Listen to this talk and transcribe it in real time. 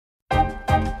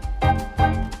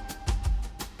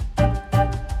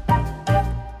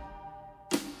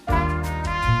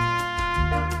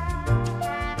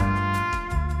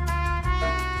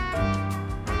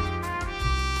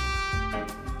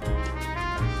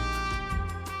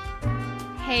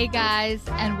Hey guys,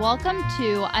 and welcome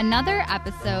to another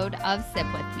episode of Sip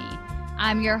With Me.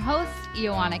 I'm your host,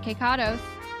 Ioana Kekatos.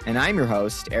 And I'm your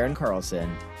host, Aaron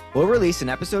Carlson. We'll release an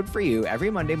episode for you every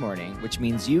Monday morning, which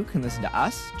means you can listen to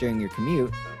us during your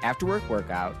commute, after work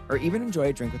workout, or even enjoy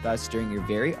a drink with us during your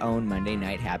very own Monday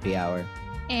night happy hour.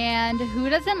 And who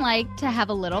doesn't like to have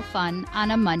a little fun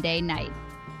on a Monday night?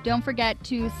 Don't forget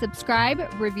to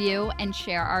subscribe, review, and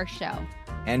share our show.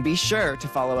 And be sure to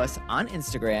follow us on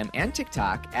Instagram and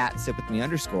TikTok at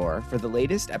SipWithMe_ for the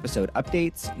latest episode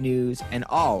updates, news, and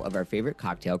all of our favorite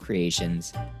cocktail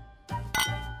creations.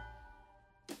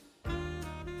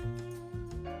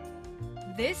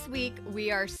 This week, we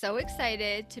are so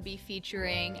excited to be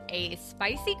featuring a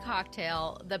spicy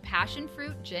cocktail, the Passion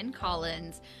Fruit Gin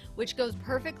Collins, which goes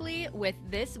perfectly with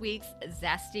this week's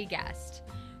zesty guest.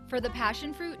 For the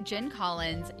Passion Fruit Gin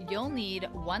Collins, you'll need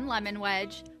 1 lemon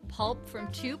wedge, pulp from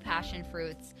 2 passion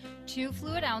fruits, 2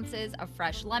 fluid ounces of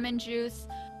fresh lemon juice,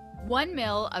 1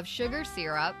 ml of sugar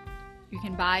syrup, you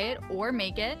can buy it or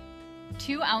make it,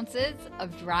 2 ounces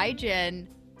of dry gin,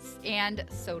 and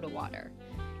soda water.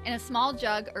 In a small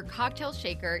jug or cocktail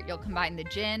shaker, you'll combine the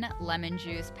gin, lemon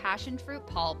juice, passion fruit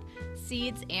pulp,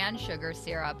 seeds, and sugar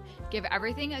syrup. Give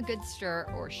everything a good stir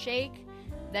or shake.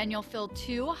 Then you'll fill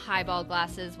 2 highball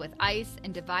glasses with ice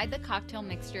and divide the cocktail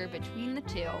mixture between the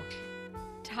 2.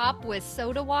 Top with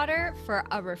soda water for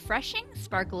a refreshing,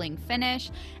 sparkling finish,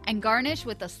 and garnish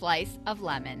with a slice of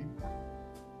lemon.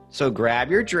 So grab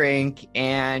your drink,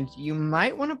 and you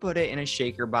might want to put it in a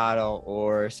shaker bottle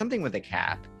or something with a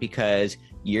cap, because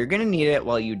you're going to need it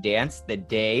while you dance the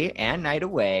day and night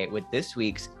away with this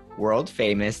week's world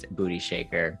famous booty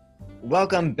shaker.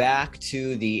 Welcome back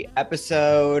to the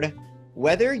episode.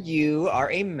 Whether you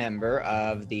are a member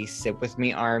of the Sip With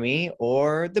Me Army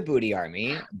or the Booty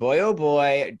Army, boy oh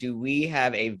boy, do we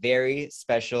have a very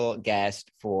special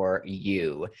guest for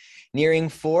you. Nearing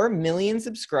 4 million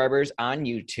subscribers on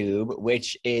YouTube,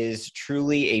 which is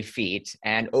truly a feat,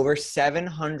 and over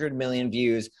 700 million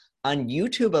views on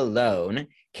YouTube alone,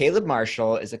 Caleb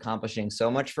Marshall is accomplishing so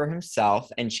much for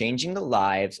himself and changing the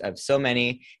lives of so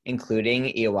many,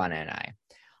 including Ioana and I.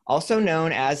 Also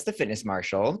known as the Fitness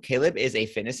Marshal, Caleb is a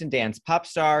fitness and dance pop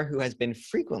star who has been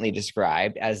frequently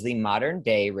described as the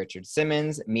modern-day Richard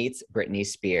Simmons meets Britney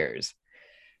Spears.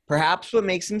 Perhaps what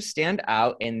makes him stand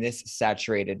out in this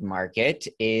saturated market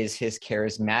is his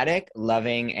charismatic,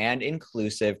 loving, and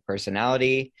inclusive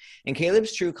personality. And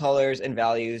Caleb's true colors and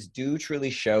values do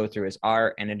truly show through his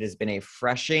art, and it has been a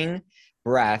refreshing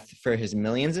breath for his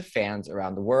millions of fans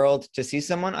around the world to see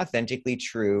someone authentically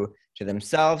true to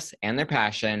themselves and their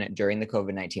passion during the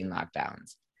COVID-19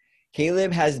 lockdowns.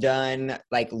 Caleb has done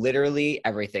literally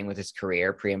everything with his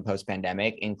career pre and post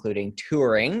pandemic, including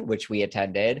touring, which we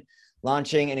attended,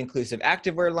 launching an inclusive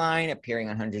activewear line, appearing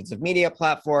on hundreds of media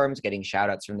platforms, getting shout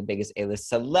outs from the biggest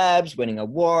A-list celebs, winning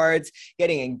awards,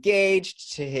 getting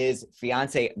engaged to his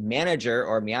fiance manager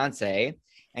or Beyonce,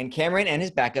 and Cameron and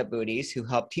his backup booties, who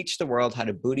help teach the world how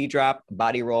to booty drop,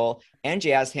 body roll, and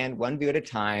jazz hand one view at a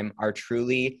time, are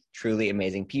truly, truly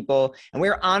amazing people. And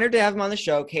we're honored to have him on the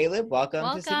show. Caleb,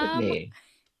 welcome. To Sip With Me.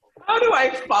 How do I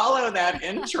follow that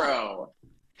intro?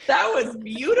 That was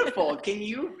beautiful. Can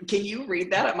you read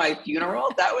that at my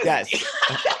funeral? That was yes.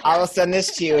 I'll send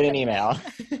this to you in an email.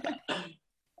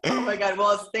 Oh my God.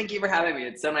 Well, thank you for having me.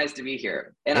 It's so nice to be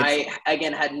here. And I,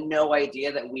 again, had no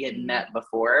idea that we had met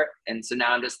before. And so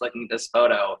now I'm just looking at this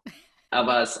photo of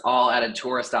us all at a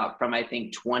tour stop from, I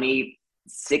think,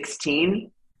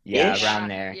 2016. Yeah, around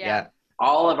there. Yeah.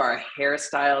 All of our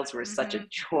hairstyles were such a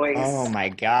choice. Oh my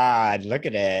God. Look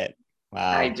at it.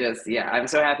 Wow. I'm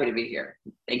so happy to be here.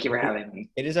 Thank you for having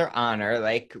me. It is our honor.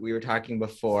 Like we were talking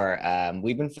before,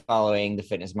 we've been following the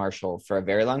Fitness Marshal for a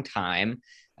very long time.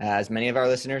 As many of our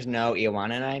listeners know,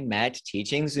 Ioana and I met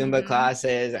teaching Zumba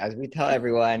classes, as we tell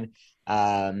everyone.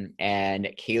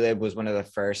 And Caleb was one of the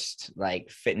first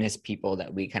fitness people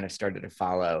that we kind of started to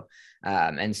follow.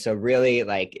 And so really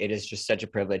it is just such a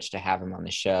privilege to have him on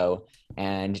the show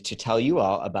and to tell you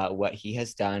all about what he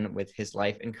has done with his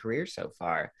life and career so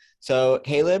far. So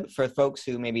Caleb, for folks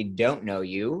who maybe don't know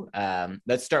you,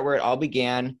 let's start where it all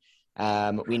began.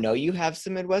 We know you have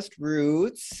some Midwest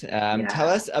roots. Tell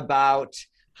us about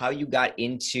how you got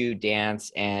into dance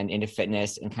and into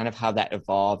fitness and kind of how that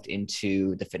evolved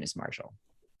into the Fitness Marshal.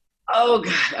 Oh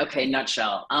God. Okay.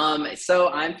 Nutshell. So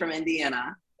I'm from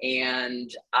Indiana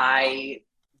and I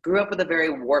grew up with a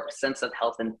very warped sense of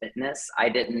health and fitness. I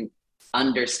didn't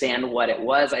understand what it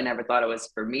was. I never thought it was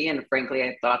for me. And frankly,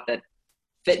 I thought that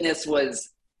fitness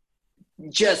was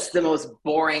just the most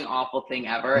boring, awful thing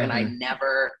ever. And I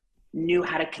never knew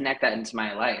how to connect that into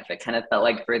my life. It kind of felt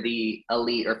like for the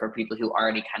elite or for people who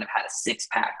already kind of had a six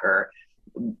pack, or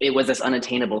it was this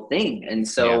unattainable thing. And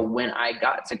so when I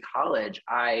got to college,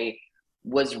 I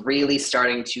was really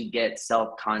starting to get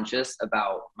self-conscious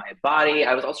about my body.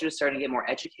 I was also just starting to get more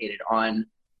educated on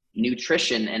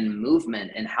nutrition and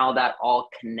movement and how that all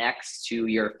connects to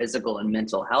your physical and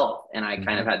mental health. And I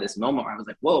kind of had this moment where I was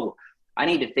like, whoa, I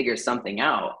need to figure something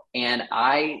out. And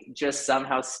I just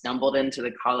somehow stumbled into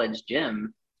the college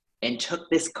gym and took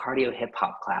this cardio hip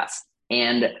hop class.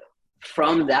 And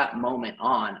from that moment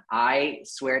on, I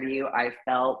swear to you, I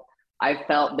felt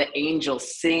the angel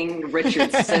sing.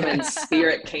 Richard Simmons'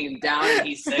 spirit came down and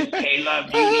he said, Caleb,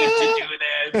 you need to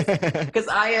do this. Because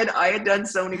I had done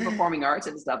so many performing arts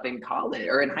and stuff in college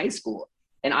or in high school.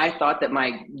 And I thought that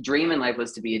my dream in life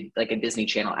was to be like a Disney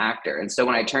Channel actor. And so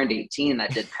when I turned 18,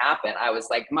 that didn't happen. I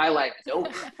was like, my life is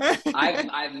over.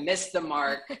 I've missed the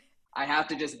mark. I have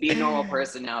to just be a normal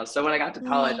person now. So when I got to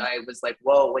college, I was like,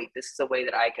 whoa, wait, this is a way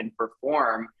that I can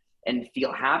perform and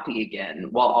feel happy again,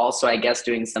 while also, I guess,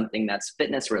 doing something that's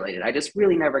fitness related. I just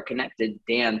really never connected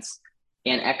dance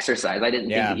and exercise. I didn't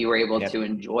think that you were able to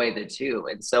enjoy the two.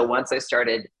 And so once I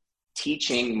started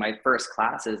teaching my first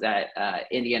classes at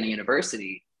Indiana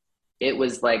University, it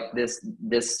was like this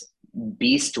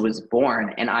beast was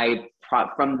born. And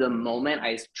from the moment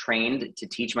I trained to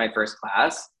teach my first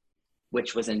class,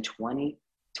 which was in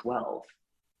 2012,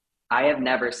 I have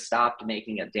never stopped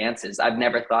making up dances. I've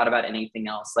never thought about anything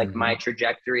else. Like my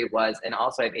trajectory was, and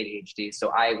also I have ADHD.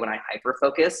 So when I hyper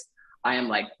focus, I am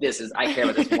like, I care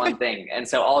about this one thing. And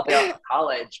so all throughout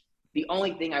college, the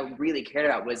only thing I really cared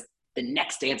about was the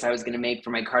next dance I was going to make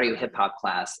for my cardio hip hop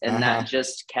class. And that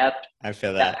just kept, I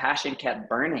feel that passion kept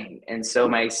burning. And so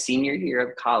my senior year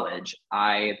of college,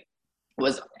 I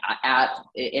was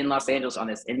in Los Angeles on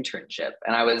this internship,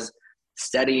 and I was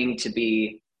interning to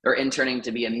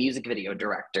be a music video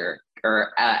director,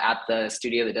 or at the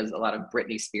studio that does a lot of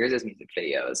Britney Spears' music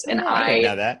videos. And I didn't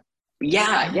know that.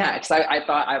 Yeah. Because I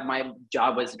thought my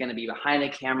job was going to be behind the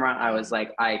camera. I was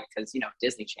like, because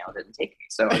Disney Channel didn't take me,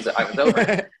 so I was over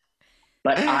it.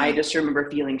 But I just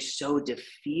remember feeling so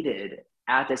defeated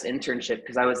at this internship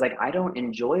because I was like, I don't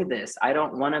enjoy this. I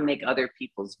don't want to make other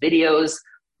people's videos.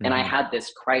 And I had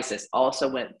this crisis. Also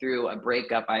went through a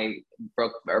breakup. My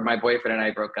boyfriend and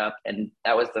I broke up, and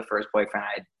that was the first boyfriend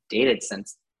I had dated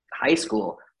since high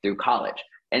school through college.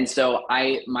 And so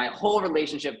my whole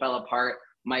relationship fell apart.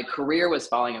 My career was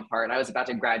falling apart. I was about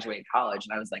to graduate college,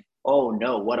 and I was like, oh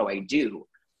no, what do I do?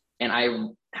 And I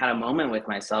had a moment with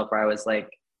myself where I was like,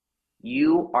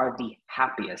 you are the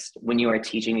happiest when you are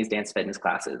teaching these dance fitness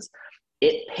classes.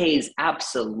 It pays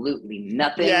absolutely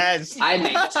nothing. Yes. I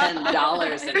make $10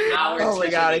 an hour. Oh my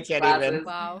God, I can't even.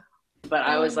 Wow. But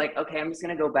I was like, okay, I'm just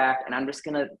going to go back and I'm just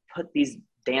going to put these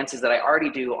dances that I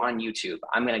already do on YouTube.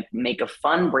 I'm going to make a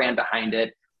fun brand behind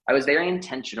it. I was very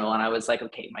intentional, and I was like,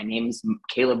 okay, my name's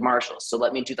Caleb Marshall, so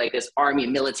let me do like this army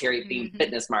military themed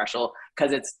fitness Marshall,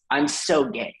 because I'm so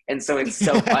gay, and so it's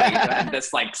so funny to have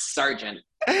this like sergeant.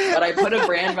 But I put a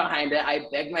brand behind it. I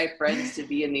begged my friends to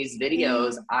be in these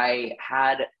videos. I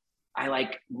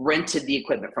like rented the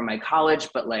equipment from my college,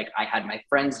 but like I had my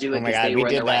friends do it because they were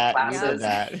in the right classes.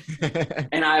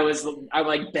 And I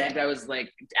like begged. I was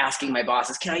like asking my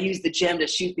bosses, can I use the gym to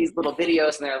shoot these little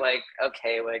videos? And they're like,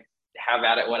 okay, like have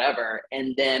at it, whatever.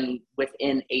 And then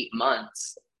within 8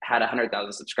 months had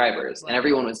 100,000 subscribers. Wow. And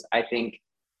everyone was, I think,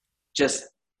 just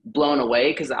blown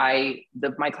away because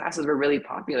my classes were really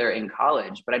popular in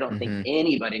college, but I don't think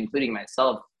anybody, including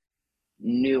myself,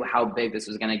 knew how big this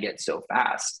was going to get so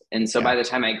fast. And so by the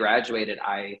time I graduated,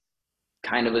 I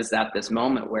kind of was at this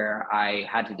moment where I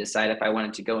had to decide if I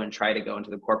wanted to go into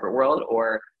the corporate world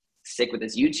or stick with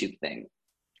this YouTube thing.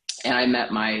 And I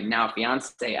met my now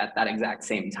fiance at that exact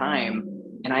same time.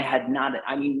 And I had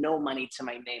no money to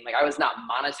my name. Like I was not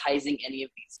monetizing any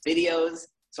of these videos.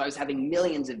 So I was having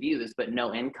millions of views, but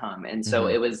no income. And so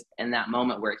it was in that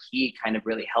moment where he kind of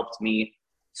really helped me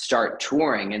start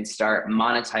touring and start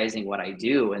monetizing what I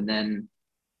do. And then,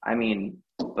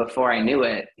 before I knew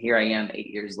it, here I am 8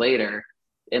 years later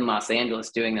in Los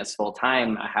Angeles doing this full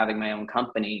time, having my own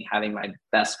company, having my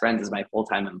best friends as my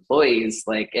full-time employees.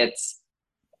 Like it's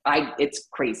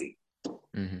crazy.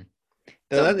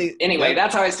 So anyway,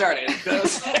 that's how I started.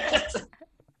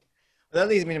 That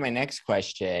leads me to my next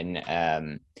question.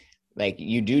 Like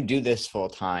you do this full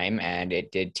time, and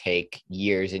it did take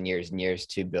years and years and years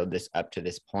to build this up to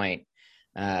this point.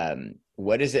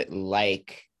 What is it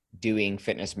like doing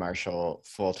Fitness Marshall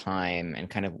full time, and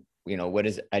kind of, what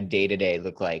does a day-to-day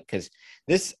look like? Because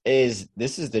this is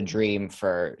the dream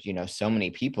for, so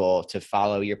many people, to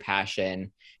follow your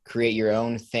passion create your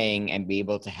own thing and be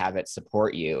able to have it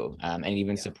support you, and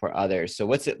even support others. So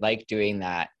what's it like doing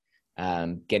that,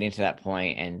 getting to that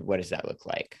point, and what does that look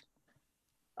like?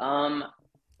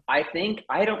 I think,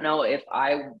 I don't know if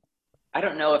I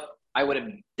would have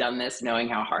done this knowing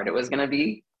how hard it was going to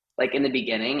be. Like in the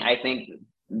beginning, I think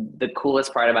the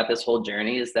coolest part about this whole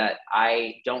journey is that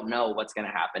I don't know what's going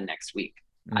to happen next week.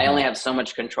 I only have so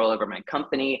much control over my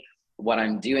company, what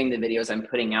I'm doing, the videos I'm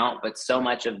putting out, but so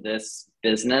much of this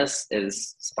business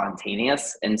is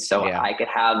spontaneous. And so I could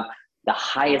have the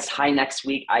highest high next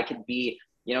week. I could be,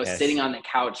 sitting on the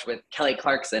couch with Kelly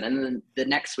Clarkson. And then the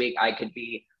next week I could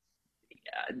be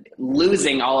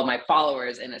losing all of my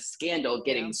followers in a scandal,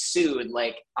 getting sued.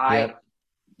 Like there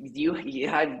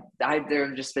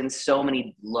have just been so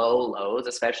many lows,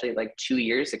 especially like 2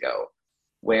 years ago,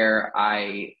 where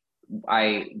I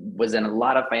was in a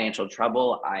lot of financial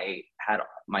trouble. I had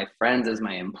my friends as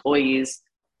my employees.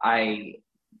 I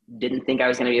didn't think I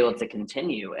was going to be able to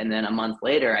continue. And then a month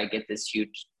later, I get this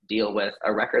huge deal with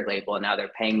a record label, and now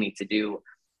they're paying me to do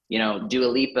Dua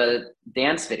Lipa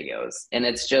dance videos. And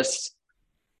it's just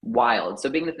wild. So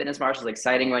being the fitness marshal is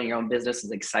exciting, running your own business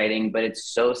is exciting, but it's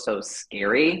so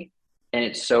scary, and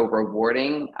it's so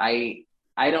rewarding. I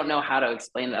don't know how to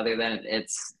explain it other than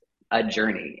it's a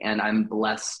journey, and I'm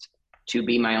blessed to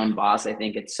be my own boss. I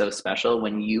think it's so special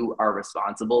when you are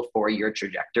responsible for your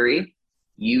trajectory.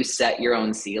 You set your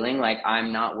own ceiling. Like,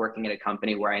 I'm not working at a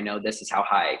company where I know this is how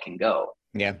high I can go.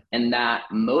 Yeah. And that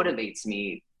motivates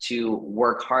me to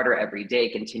work harder every day,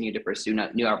 continue to pursue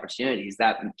new opportunities.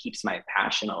 That keeps my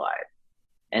passion alive.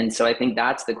 And so I think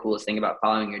that's the coolest thing about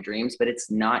following your dreams, but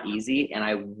it's not easy. And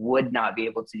I would not be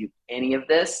able to do any of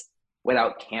this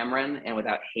without Cameron and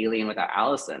without Haley and without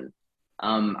Allison.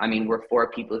 I mean, we're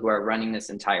 4 people who are running this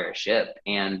entire ship,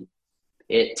 and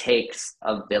it takes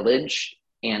a village,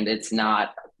 and it's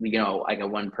not, like a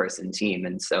 1-person team.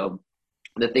 And so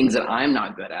the things that I'm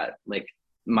not good at, like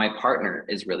my partner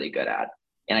is really good at.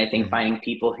 And I think finding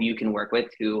people who you can work with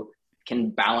who can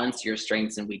balance your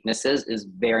strengths and weaknesses is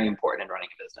very important in running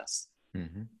a business.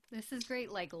 Mm-hmm. This is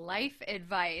great, like life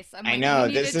advice. I know,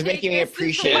 this is making me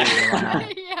appreciate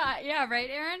it. Yeah, right,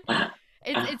 Aaron?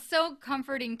 It's so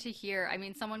comforting to hear. I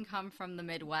mean, someone come from the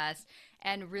Midwest,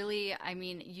 and really, I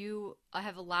mean, you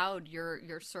have allowed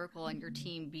your circle and your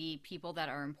team be people that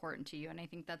are important to you, and I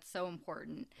think that's so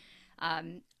important.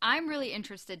 I'm really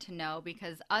interested to know,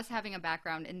 because us having a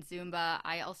background in Zumba,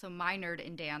 I also minored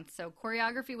in dance. So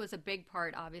choreography was a big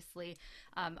part, obviously,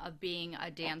 of being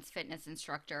a dance fitness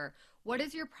instructor. What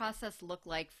does your process look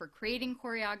like for creating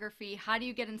choreography? How do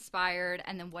you get inspired?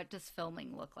 And then what does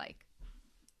filming look like?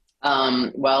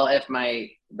 Well, if my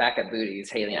backup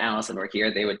booties, Haley and Allison, were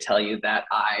here, they would tell you that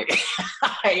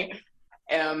I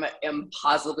am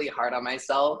impossibly hard on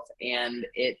myself. And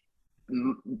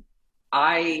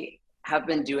I have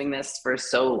been doing this for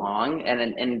so long,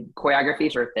 and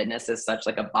choreography for fitness is such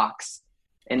like a box.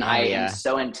 And I am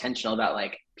so intentional that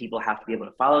like people have to be able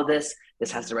to follow this.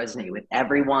 This has to resonate with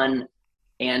everyone.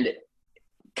 And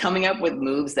coming up with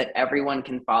moves that everyone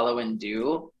can follow and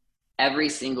do every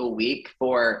single week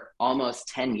for almost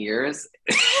 10 years.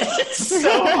 It's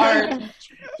so hard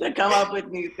to come up with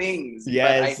new things.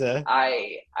 Yes. But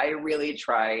I really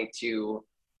try to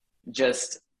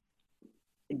just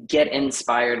get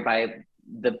inspired by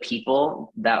the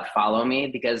people that follow me,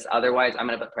 because otherwise I'm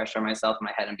going to put pressure on myself in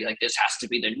my head and be like, this has to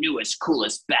be the newest,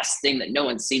 coolest, best thing that no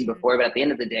one's seen before. But at the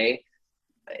end of the day,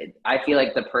 I feel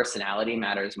like the personality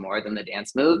matters more than the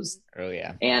dance moves. Oh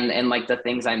yeah. And like the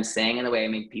things I'm saying and the way I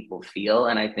make people feel.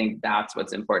 And I think that's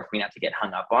what's important for me not to get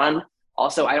hung up on.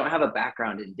 Also, I don't have a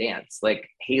background in dance. Like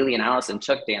Haley and Allison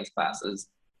took dance classes.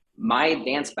 My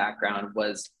dance background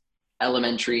was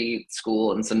elementary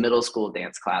school and some middle school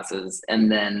dance classes,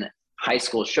 and then high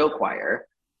school show choir,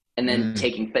 and then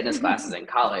taking fitness classes in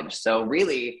college. So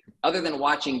really, other than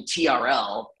watching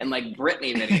TRL and like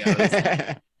Britney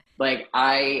videos, like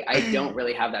I don't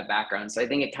really have that background. So I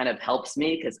think it kind of helps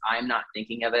me, because I'm not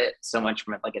thinking of it so much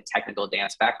from like a technical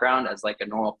dance background as like a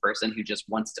normal person who just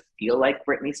wants to feel like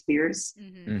Britney Spears.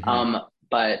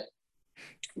 But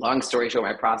long story short,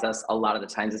 my process a lot of the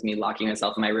times is me locking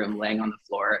myself in my room, laying on the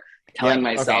floor, telling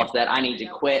myself that I need to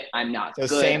quit. I'm not good.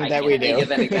 Same I that can't we think do.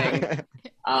 of anything.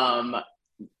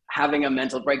 Having a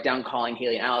mental breakdown, calling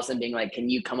Haley and Allison, being like, can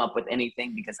you come up with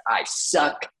anything because I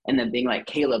suck? And then being like,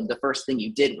 Caleb, the first thing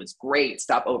you did was great.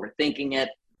 Stop overthinking it.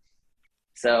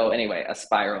 So anyway, a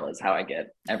spiral is how I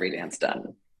get every dance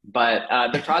done. But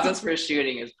the process for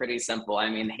shooting is pretty simple. I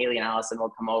mean, Haley and Allison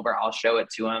will come over. I'll show it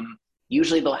to them.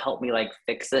 Usually they'll help me like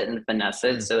fix it and finesse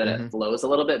it so that it flows a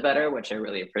little bit better, which I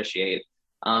really appreciate.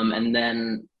 And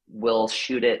then we'll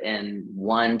shoot it in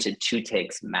 1 to 2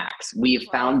 takes max. We've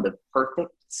found the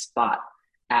perfect spot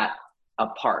at a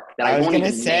park that I was won't gonna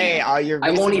even say name. all your I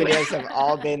recent won't even- videos have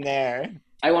all been there.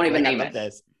 I won't even Like, I name love it.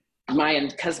 this.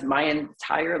 Because my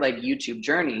entire like YouTube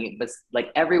journey, but like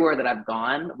everywhere that I've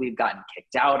gone, we've gotten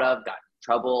kicked out of, gotten in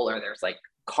trouble, or there's like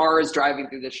cars driving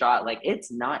through the shot. Like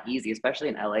it's not easy, especially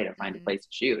in LA, to find a place to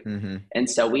shoot. Mm-hmm. And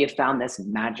so we have found this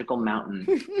magical mountain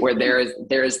where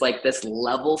there's like this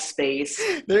level space.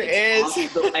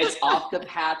 It's off the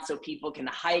path so people can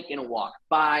hike and walk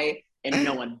by, and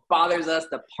no one bothers us.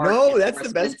 The park. No, that's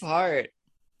the best part.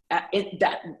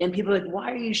 And people are like,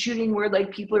 why are you shooting where like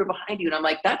people are behind you? And I'm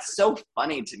like, that's so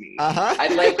funny to me. Uh-huh. I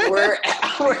like we're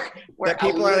that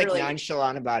people are like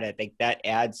nonchalant about it. Like that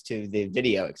adds to the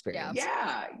video experience.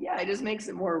 Yeah, it just makes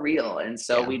it more real. And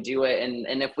so we do it,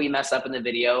 and if we mess up in the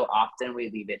video, often we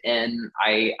leave it in.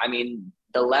 I mean,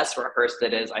 the less rehearsed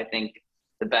it is, I think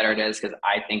the better it is, because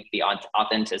I think the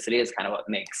authenticity is kind of what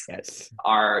makes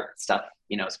our stuff,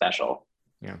 special.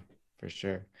 Yeah, for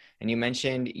sure. And you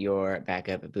mentioned your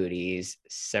backup booties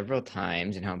several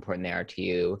times and how important they are to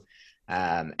you.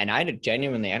 And I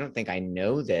don't think I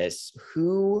know this.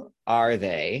 Who are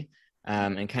they?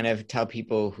 And kind of tell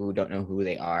people who don't know who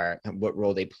they are, what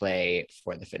role they play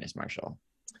for the Fitness Marshal.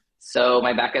 So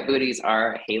my backup booties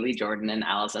are Haley Jordan and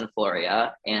Allison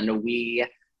Floria, and we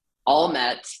all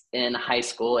met in high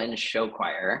school in show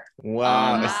choir.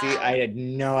 Wow. See, I had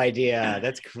no idea.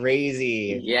 That's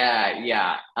crazy.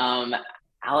 Yeah.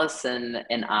 Allison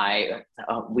and I,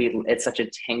 it's such a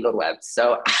tangled web.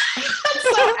 So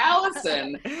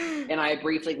Allison and I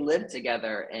briefly lived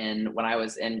together when I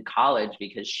was in college,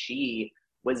 because she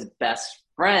was best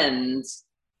friends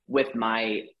with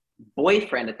my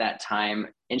boyfriend at that time,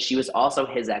 and she was also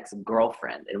his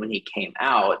ex-girlfriend. And when he came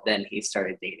out, then he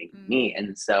started dating me.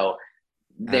 And so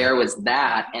there was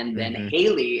that. And then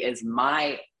Haley is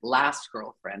my last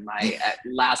girlfriend, my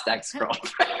last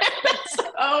ex-girlfriend.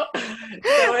 so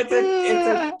it's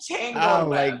a tangle. Oh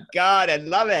my God, I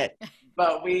love it.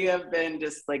 But we have been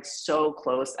just like so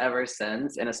close ever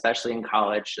since, and especially in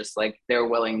college, just like their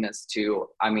willingness to,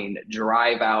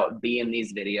 drive out, be in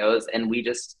these videos, and we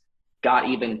just got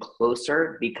even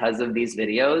closer because of these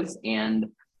videos. And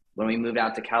when we moved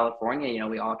out to California,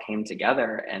 we all came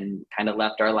together and kind of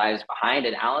left our lives behind.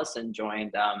 And Allison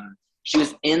joined, she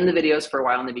was in the videos for a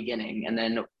while in the beginning, and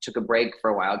then took a break for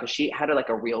a while because she had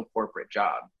a real corporate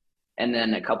job. And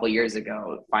then a couple of years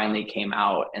ago, finally came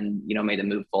out and, made the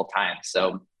move full time.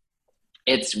 So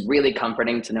it's really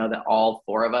comforting to know that all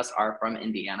 4 of us are from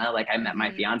Indiana. Like I met my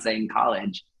fiance in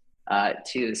college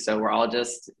too. So we're all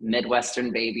just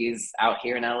Midwestern babies out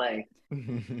here in LA.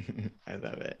 I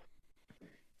love it.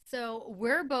 So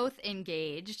we're both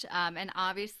engaged, and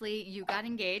obviously you got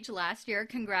engaged last year.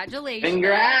 Congratulations.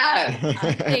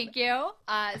 Congrats. Thank you.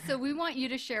 So we want you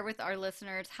to share with our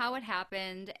listeners how it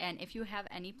happened, and if you have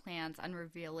any plans on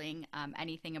revealing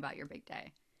anything about your big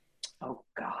day. Oh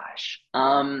gosh.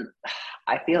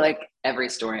 I feel like every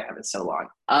story I have is so long.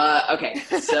 Okay.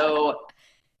 So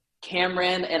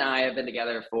Cameron and I have been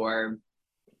together for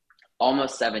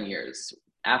almost 7 years.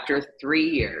 After 3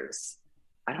 years,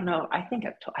 I don't know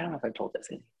if I've told this.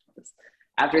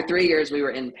 After 3 years, we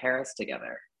were in Paris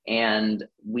together, and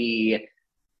we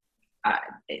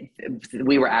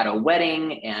were at a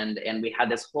wedding, and we had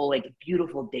this whole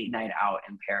beautiful date night out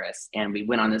in Paris, and we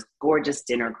went on this gorgeous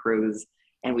dinner cruise,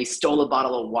 and we stole a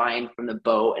bottle of wine from the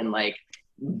boat, and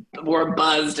were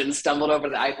buzzed and stumbled over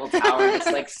the Eiffel Tower, and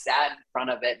just sat in front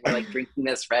of it. We're drinking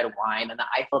this red wine, and the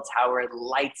Eiffel Tower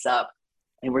lights up.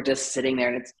 And we're just sitting there,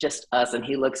 and it's just us. And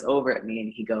he looks over at me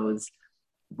and he goes,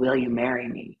 "Will you marry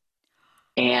me?"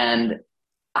 And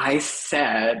I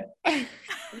said,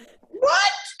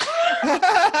 "What?"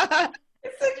 I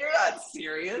said, "You're not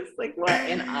serious? What?"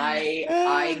 And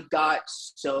I got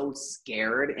so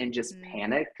scared and just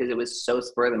panicked because it was so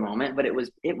spur of the moment. But it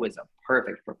was a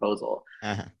perfect proposal.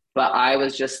 Uh-huh. But I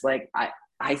was just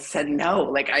I said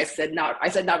no. I said not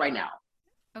right now.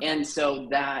 Okay. And so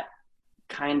that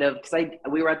kind of, because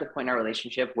we were at the point in our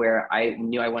relationship where I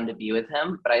knew I wanted to be with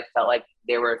him, but I felt like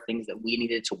there were things that we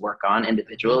needed to work on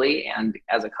individually and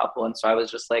as a couple. And so I was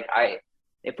just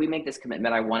if we make this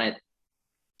commitment, I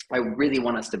really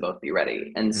want us to both be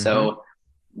ready. And so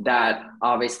that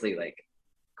obviously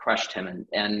crushed him,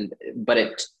 but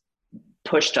it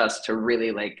pushed us to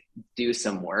really do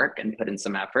some work and put in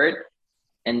some effort.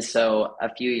 And so a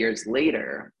few years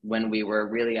later, when we were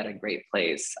really at a great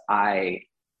place, I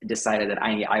decided that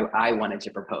I wanted to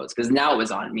propose, because now it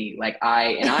was on me.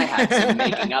 I had some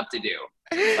making up to do,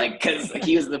 because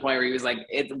he was at the point where he was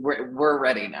we're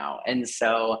ready now. And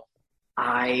so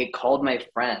I called my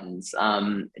friends,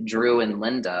 Drew and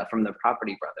Linda from the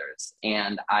Property Brothers,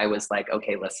 and I was like,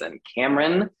 okay, listen,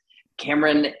 Cameron,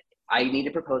 I need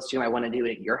to propose to him. I want to do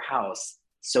it at your house.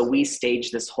 So we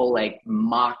staged this whole like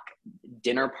mock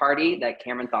dinner party that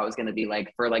Cameron thought was going to be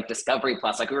like for like Discovery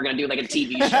Plus, like we were going to do like a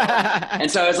TV show.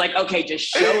 And so I was like, okay, just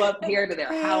show up here to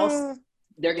their house.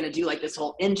 They're going to do like this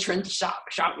whole entrance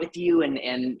shot with you,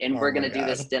 and we're going to do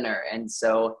this dinner. And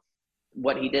so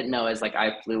what he didn't know is like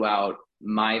I flew out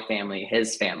my family,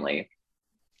 his family,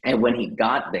 and when he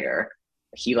got there,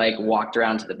 he like walked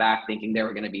around to the back thinking there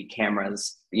were going to be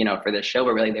cameras, you know, for the show,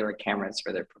 but really they were cameras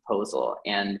for their proposal.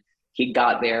 And he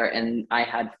got there, and I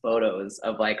had photos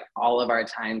of like all of our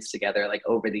times together, like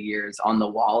over the years on the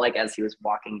wall, like as he was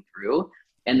walking through.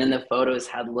 And then the photos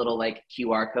had little like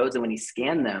QR codes, and when he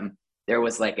scanned them, there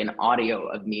was like an audio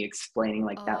of me explaining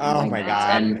like that my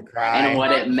God, and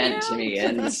what it meant to me.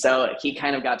 And so he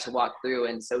kind of got to walk through,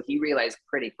 and so he realized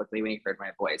pretty quickly when he heard my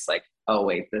voice, like, oh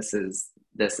wait, this is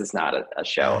not a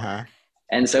show.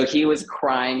 And so he was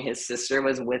crying. His sister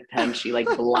was with him. She like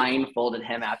blindfolded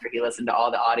him after he listened to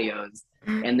all the audios,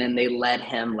 and then they led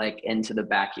him like into the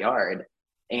backyard,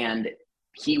 and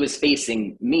he was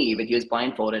facing me, but he was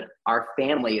blindfolded. Our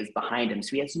family is behind him,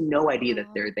 so he has no idea that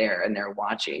they're there and they're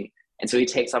watching. And so he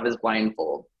takes off his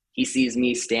blindfold. He sees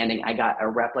me standing. I got a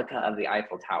replica of the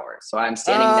Eiffel Tower. So I'm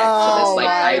standing next to this like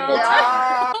Eiffel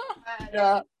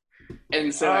Tower.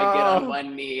 And so I get on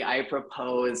one knee, I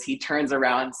propose. He turns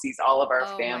around, sees all of our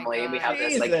family. We have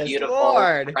this like beautiful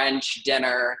French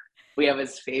dinner. We have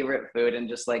his favorite food and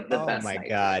just like the best night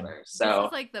together. So this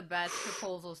is like the best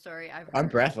proposal story I've heard. I'm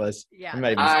breathless. Yeah. I'm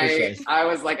not even speechless. I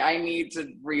was like, I need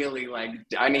to really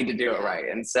I need to do it right.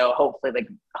 And so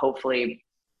hopefully,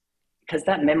 because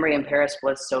that memory in Paris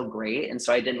was so great. And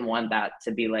so I didn't want that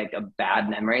to be like a bad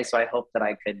memory. So I hope that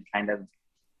I could kind of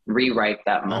rewrite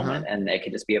that moment and it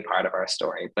could just be a part of our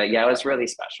story. But yeah, it was really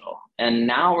special. And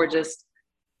now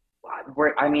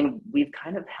we've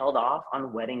kind of held off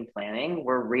on wedding planning.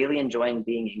 We're really enjoying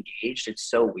being engaged. It's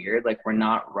so weird. Like we're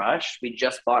not rushed. We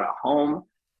just bought a home.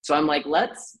 So I'm like,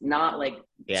 let's not like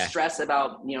stress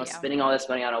about, spending all this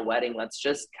money on a wedding. Let's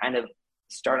just kind of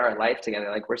start our life together.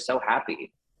 Like we're so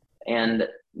happy. And,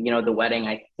 the wedding,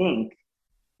 I think,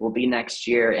 will be next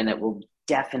year, and it will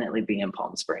definitely be in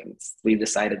Palm Springs. We've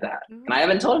decided that. And I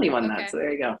haven't told anyone that, so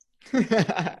there you go.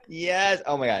 Yes.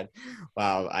 Oh my God.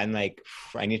 Wow. I'm like,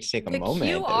 I need to take a moment.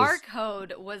 The QR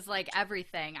code was like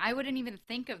everything. I wouldn't even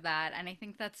think of that. And I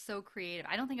think that's so creative.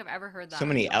 I don't think I've ever heard that. So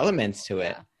many elements to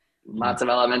it. Lots of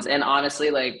elements. And honestly,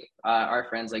 like our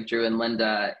friends like Drew and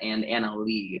Linda and Anna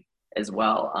Lee as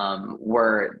well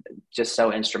were just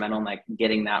so instrumental in like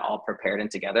getting that all prepared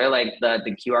and together. Like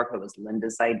the QR code was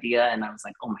Linda's idea, and I was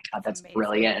like, oh my God, that's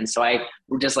brilliant. And so I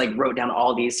just like wrote down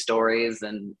all these stories,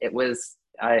 and it was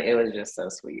just so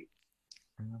sweet.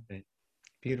 I love it.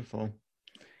 Beautiful.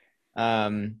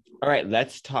 All right,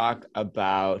 let's talk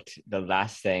about the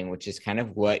last thing, which is kind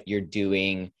of what you're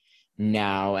doing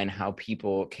now and how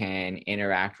people can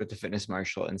interact with the Fitness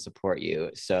Marshal and support you.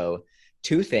 So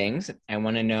 2 things. I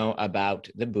want to know about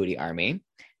the Booty Army.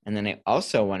 And then I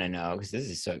also want to know, because this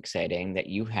is so exciting, that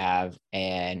you have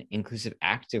an inclusive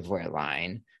activewear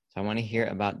line. So I want to hear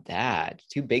about that.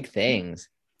 2 big things.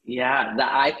 Yeah,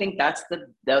 I think that's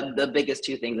the biggest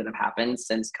 2 things that have happened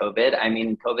since COVID. I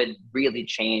mean, COVID really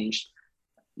changed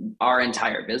our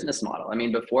entire business model. I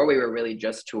mean, before we were really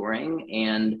just touring,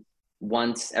 and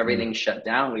once everything shut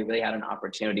down, we really had an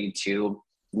opportunity to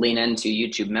lean into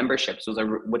YouTube memberships,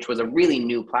 which was a really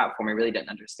new platform. I really didn't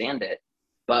understand it,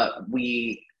 but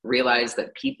we realized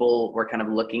that people were kind of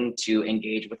looking to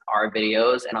engage with our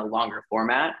videos in a longer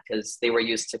format, because they were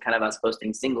used to kind of us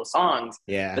posting single songs,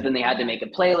 but then they had to make a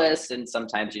playlist. And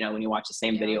sometimes, when you watch the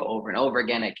same video over and over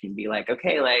again, it can be like,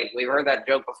 okay, like we've heard that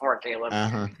joke before, Caleb.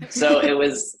 So it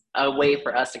was a way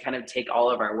for us to kind of take all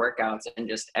of our workouts and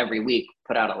just every week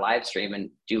put out a live stream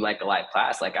and do like a live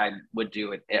class, like I would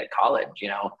do it at college,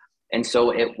 And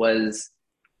so it was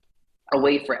a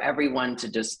way for everyone to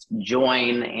just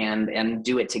join and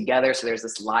do it together. So there's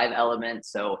this live element.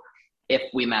 So if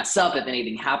we mess up, if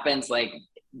anything happens, like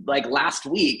last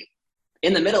week,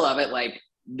 in the middle of it, like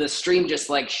the stream just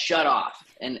like shut off.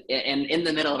 And in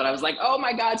the middle of it, I was like, oh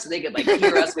my God. So they could like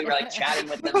hear us. We were like chatting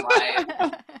with them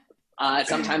live.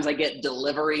 Sometimes I get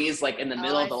deliveries like in the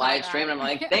middle of the live stream. And I'm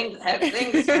like, thanks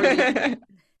for you.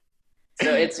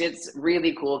 So it's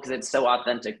really cool because it's so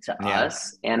authentic to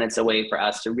us, and it's a way for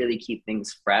us to really keep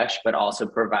things fresh, but also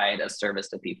provide a service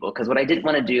to people. Because what I didn't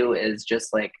want to do is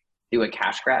just like do a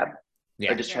cash grab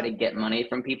or just try to get money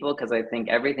from people. Because I think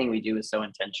everything we do is so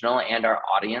intentional, and our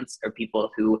audience are people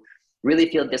who really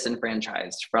feel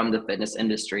disenfranchised from the fitness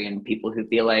industry, and people who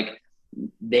feel like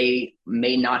they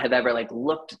may not have ever like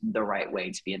looked the right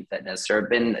way to be in fitness or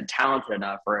been talented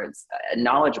enough or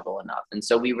knowledgeable enough. And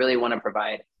so we really want to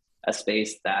provide a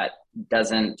space that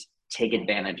doesn't take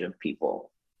advantage of people.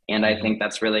 And I think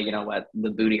that's really, you know, what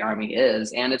the Booty Army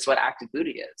is, and it's what Active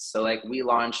Booty is. So like we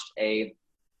launched an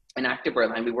activewear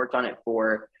line. We worked on it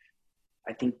for,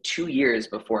 I think, 2 years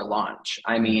before launch.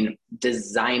 I mean,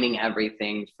 designing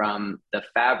everything from the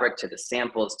fabric to the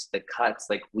samples to the cuts.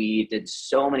 Like we did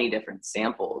so many different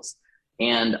samples.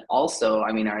 And also,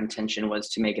 I mean, our intention was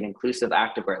to make an inclusive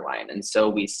activewear line. And so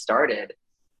we started,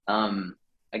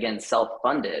 again,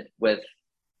 self-funded with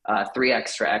 3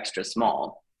 extra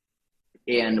small.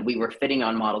 And we were fitting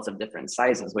on models of different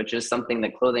sizes, which is something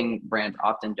that clothing brands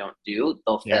often don't do.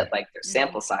 They'll fit like their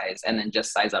sample size and then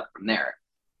just size up from there.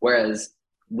 Whereas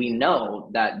we know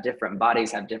that different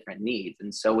bodies have different needs.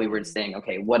 And so we were saying,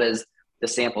 okay, what does the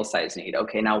sample size need?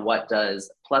 Okay, now what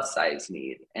does plus size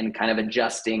need? And kind of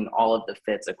adjusting all of the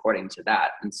fits according to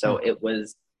that. And so it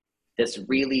was this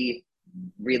really,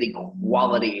 really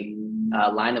quality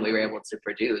line that we were able to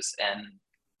produce. And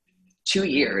 2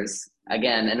 years,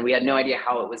 again, and we had no idea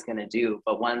how it was going to do.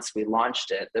 But once we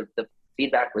launched it, the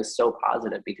feedback was so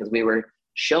positive because we were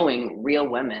showing real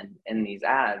women in these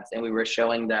ads, and we were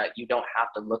showing that you don't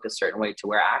have to look a certain way to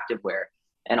wear activewear,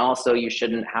 and also you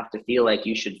shouldn't have to feel like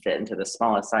you should fit into the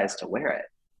smallest size to wear it.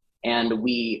 And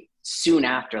we soon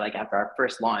after, like after our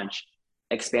first launch,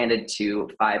 expanded to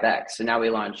 5X. So now we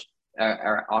launched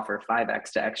or offer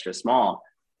 5X to extra small,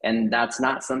 and that's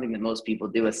not something that most people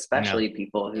do, especially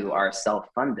people who are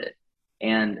self-funded.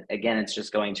 And again, it's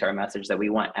just going to our message that we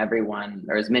want everyone,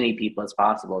 or as many people as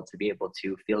possible, to be able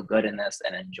to feel good in this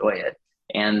and enjoy it.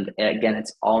 And again,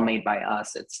 it's all made by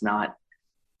us. It's not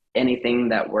anything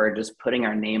that we're just putting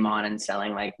our name on and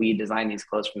selling. Like we designed these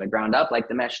clothes from the ground up, like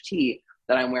the mesh tee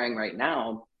that I'm wearing right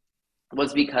now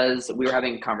was because we were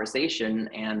having a conversation,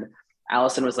 and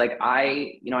Allison was like,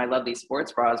 I love these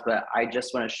sports bras, but I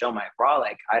just want to show my bra.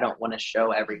 Like, I don't want to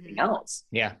show everything else.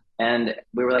 Yeah. And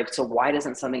we were like, so why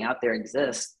doesn't something out there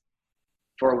exist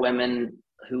for women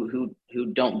who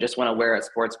don't just want to wear a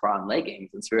sports bra and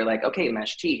leggings? And so we were like, okay,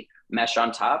 mesh tee, mesh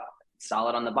on top,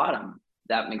 solid on the bottom.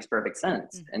 That makes perfect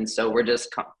sense. And so we're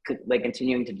just like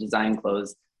continuing to design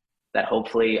clothes that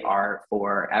hopefully are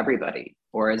for everybody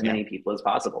or as many people as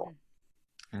possible.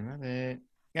 I love it.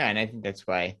 Yeah. And I think that's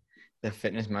why the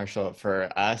Fitness Marshal for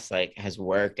us like has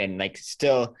worked and like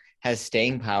still has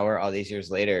staying power all these years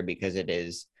later, because it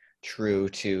is true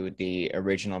to the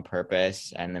original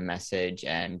purpose and the message.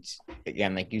 And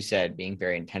again, like you said, being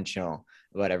very intentional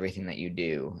about everything that you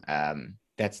do.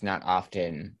 That's not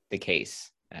often the case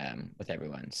with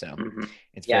everyone. So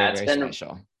it's very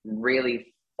special.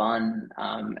 Really fun.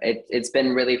 It's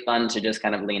been really fun to just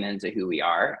kind of lean into who we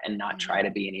are and not try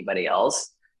to be anybody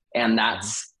else. And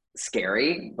that's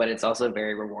scary, but it's also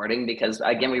very rewarding because,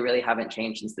 again, we really haven't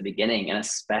changed since the beginning. And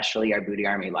especially our Booty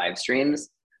Army live streams.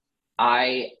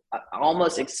 I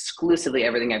almost exclusively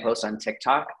everything I post on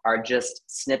TikTok are just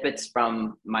snippets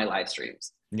from my live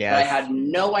streams. Yeah, I had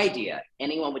no idea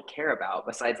anyone would care about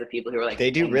besides the people who are like,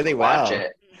 they do really well. Watch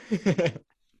it.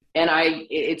 And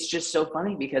it's just so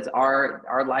funny because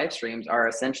our live streams are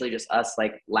essentially just us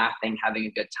like laughing, having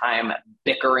a good time,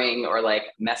 bickering, or like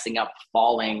messing up,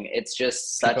 falling. It's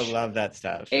just such people love that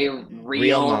stuff. A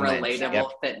real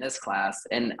relatable fitness class.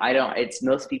 And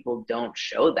most people don't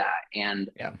show that. And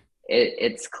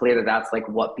it's clear that that's like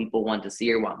what people want to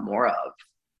see or want more of.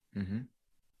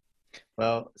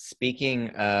 Well, speaking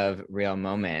of real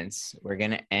moments, we're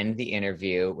going to end the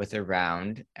interview with a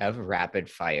round of rapid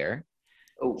fire.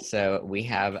 So we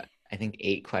have, I think,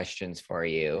 8 questions for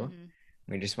you.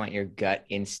 We just want your gut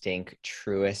instinct,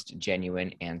 truest,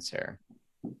 genuine answer.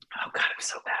 Oh God, I'm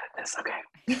so bad at this.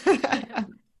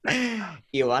 Okay.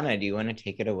 Ioana, do you want to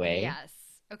take it away? Yes.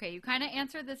 Okay, you kind of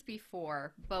answered this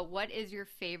before, but what is your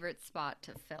favorite spot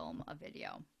to film a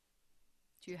video?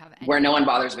 Do you have any? Where no one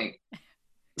bothers me.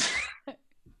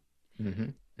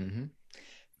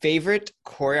 Favorite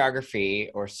choreography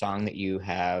or song that you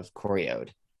have choreoed?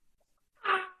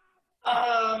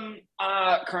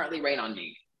 Currently Rain on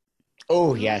Me.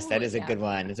 Oh, yes, that is a good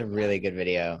one. It's a really good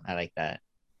video. I like that.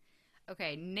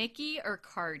 Okay, Nicki or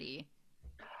Cardi?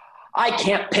 I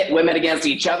can't pit women against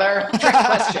each other. Trick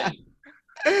question.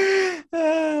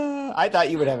 I thought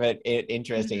you would have an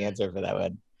interesting answer for that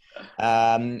one.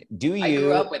 I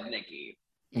grew up with Nicki.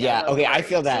 Yeah, okay, I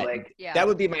feel that. So that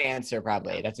would be my answer,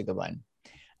 probably. That's a good one.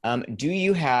 Do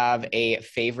you have a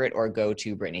favorite or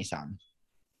go-to Britney song?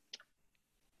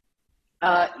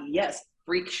 Yes.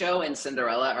 Freak Show and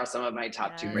Cinderella are some of my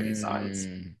top 2 Britney songs.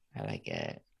 I like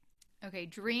it. Okay,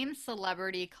 dream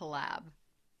celebrity collab.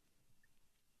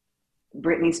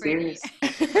 Britney Brittany.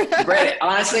 Spears.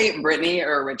 Honestly, Britney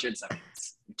or Richard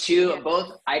Simmons.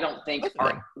 Both I don't think Both of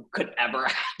them. could ever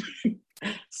happen.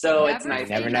 So it's Never nice.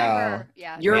 say Never know. never.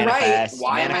 Yeah. You're Manifest, right.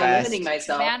 Why am I manifest. limiting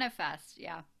myself? Manifest,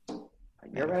 yeah.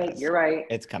 You're right. You're right.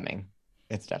 It's coming.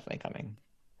 It's definitely coming.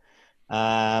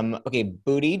 Okay,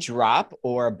 booty drop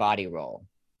or body roll?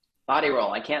 Body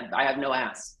roll. I have no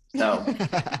ass. So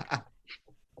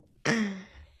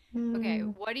Okay,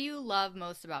 what do you love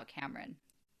most about Cameron?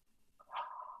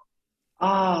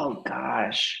 oh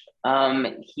gosh.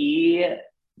 He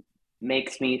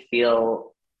makes me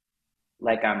feel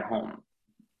like I'm home.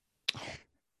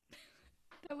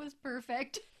 That was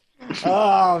perfect.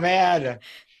 Oh man.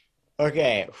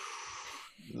 Okay.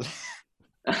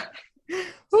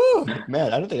 Whew,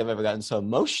 man, I don't think I've ever gotten so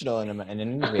emotional in an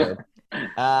interview.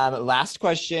 Last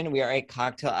question. We are a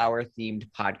cocktail hour themed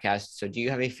podcast. So do you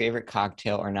have a favorite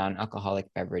cocktail or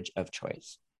non-alcoholic beverage of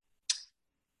choice?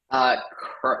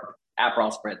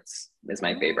 Aperol Spritz is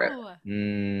my favorite.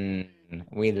 Ooh.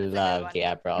 We That's a good love one. the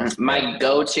Aperol. My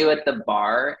go-to at the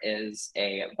bar is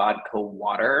a vodka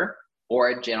water or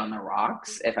a gin on the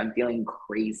rocks if I'm feeling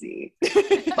crazy.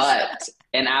 But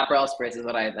an Aperol Spritz is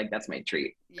what I like. That's my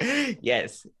treat. Yeah.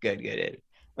 Yes, good.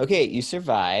 Okay, you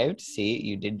survived. See,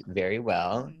 you did very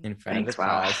well in front Thanks, of the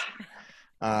wow.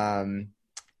 class.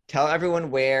 Tell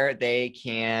everyone where they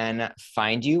can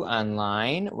find you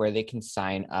online, where they can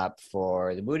sign up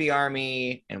for the Booty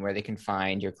Army, and where they can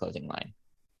find your clothing line.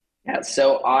 Yeah,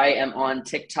 so I am on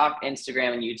TikTok,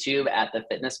 Instagram, and YouTube at The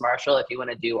Fitness Marshal. If you want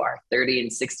to do our 30 and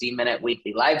 60-minute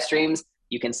weekly live streams,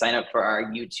 you can sign up for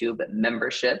our YouTube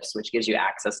memberships, which gives you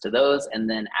access to those. And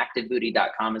then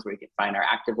activebooty.com is where you can find our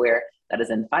activewear. That is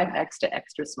in 5X to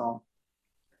extra small.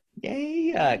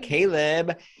 Yay,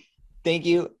 Caleb. Thank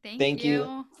you. Thank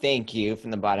you.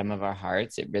 From the bottom of our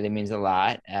hearts. It really means a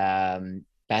lot.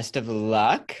 Best of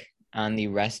luck on the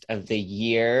rest of the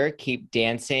year. Keep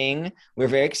dancing. We're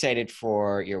very excited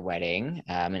for your wedding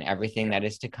and everything that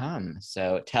is to come.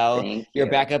 So tell Thank your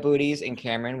you. backup booties and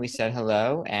Cameron we said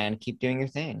hello and keep doing your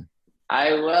thing.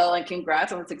 I will, and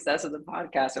congrats on the success of the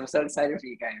podcast. I'm so excited for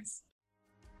you guys.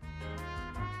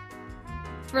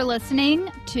 For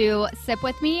listening to Sip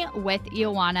With Me with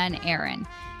Ioana and Aaron.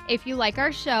 If you like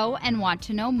our show and want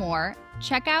to know more,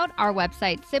 check out our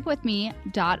website,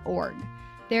 sipwithme.org.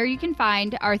 There you can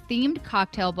find our themed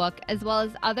cocktail book as well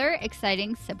as other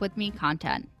exciting Sip With Me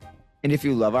content. And if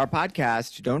you love our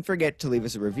podcast, don't forget to leave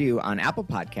us a review on Apple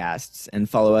Podcasts and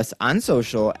follow us on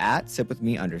social at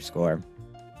sipwithme_.